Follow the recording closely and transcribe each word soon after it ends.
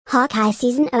Hawkeye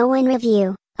Season 0 in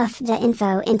review. AFDAH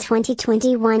Info. In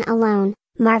 2021 alone,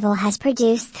 Marvel has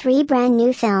produced 3 brand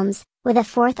new films, with a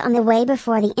 4th on the way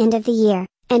before the end of the year,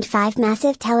 and 5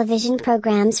 massive television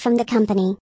programs from the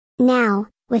company. Now,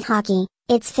 with Hawkeye,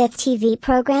 its 5th TV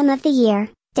program of the year,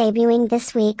 debuting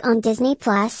this week on Disney+,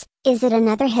 is it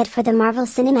another hit for the Marvel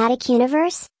Cinematic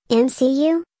Universe,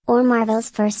 MCU, or Marvel's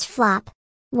first flop?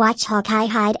 Watch Hawkeye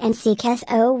Hide and Seek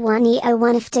S01E01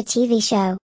 AFDAH TV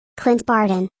show. Clint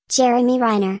Barton, Jeremy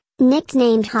Renner,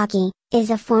 nicknamed Hawkeye, is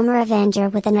a former Avenger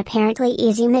with an apparently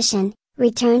easy mission: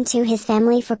 return to his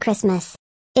family for Christmas.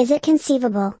 Is it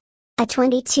conceivable? A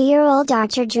 22-year-old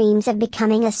archer dreams of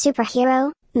becoming a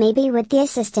superhero, maybe with the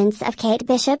assistance of Kate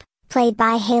Bishop, played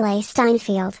by Hailee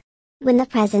Steinfeld. When the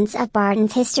presence of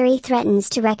Barton's history threatens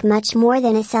to wreck much more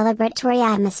than a celebratory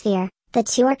atmosphere, the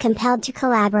two are compelled to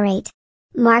collaborate.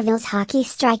 Marvel's Hawkeye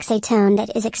strikes a tone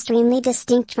that is extremely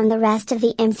distinct from the rest of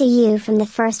the MCU from the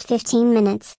first 15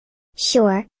 minutes.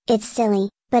 Sure, it's silly,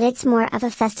 but it's more of a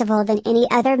festival than any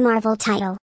other Marvel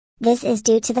title. This is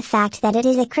due to the fact that it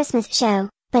is a Christmas show,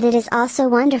 but it is also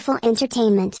wonderful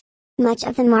entertainment. Much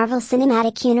of the Marvel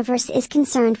Cinematic Universe is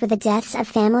concerned with the deaths of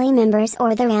family members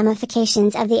or the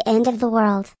ramifications of the end of the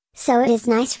world, so it is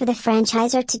nice for the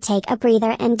franchisor to take a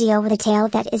breather and deal with a tale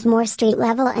that is more street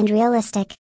level and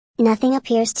realistic. Nothing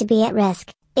appears to be at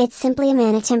risk, it's simply a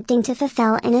man attempting to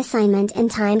fulfill an assignment in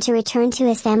time to return to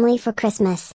his family for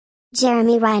Christmas.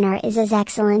 Jeremy Renner is as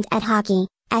excellent at Hawkeye,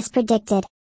 as predicted.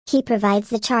 He provides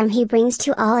the charm he brings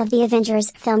to all of the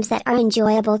Avengers films that are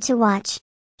enjoyable to watch.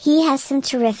 He has some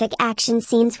terrific action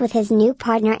scenes with his new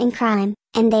partner in crime,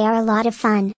 and they are a lot of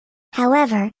fun.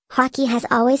 However, Hawkeye has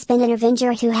always been an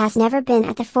Avenger who has never been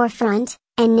at the forefront,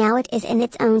 and now it is in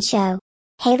its own show.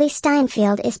 Hailee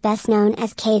Steinfeld is best known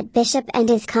as Kate Bishop and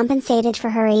is compensated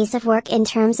for her ease of work in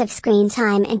terms of screen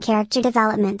time and character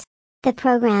development. The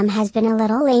program has been a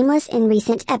little aimless in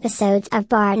recent episodes of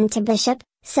Barton to Bishop,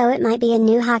 so it might be a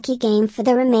new Hawkeye game for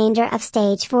the remainder of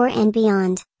Stage 4 and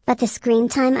beyond, but the screen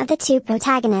time of the two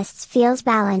protagonists feels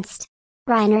balanced.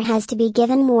 Renner has to be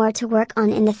given more to work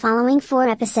on in the following 4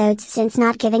 episodes, since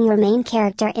not giving your main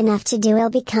character enough to do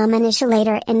will become an issue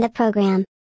later in the program.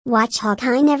 Watch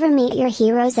Hawkeye Never Meet Your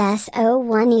Heroes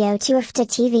S01E02 AFDAH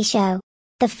TV show.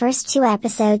 The first 2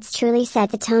 episodes truly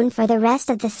set the tone for the rest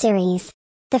of the series.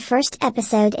 The first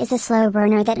episode is a slow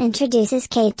burner that introduces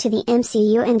Kate to the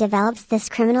MCU and develops this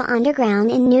criminal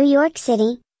underground in New York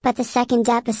City, but the second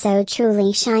episode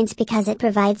truly shines because it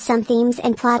provides some themes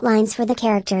and plot lines for the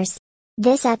characters.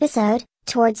 This episode,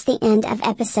 towards the end of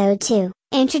episode 2,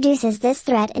 introduces this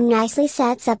threat and nicely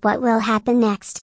sets up what will happen next.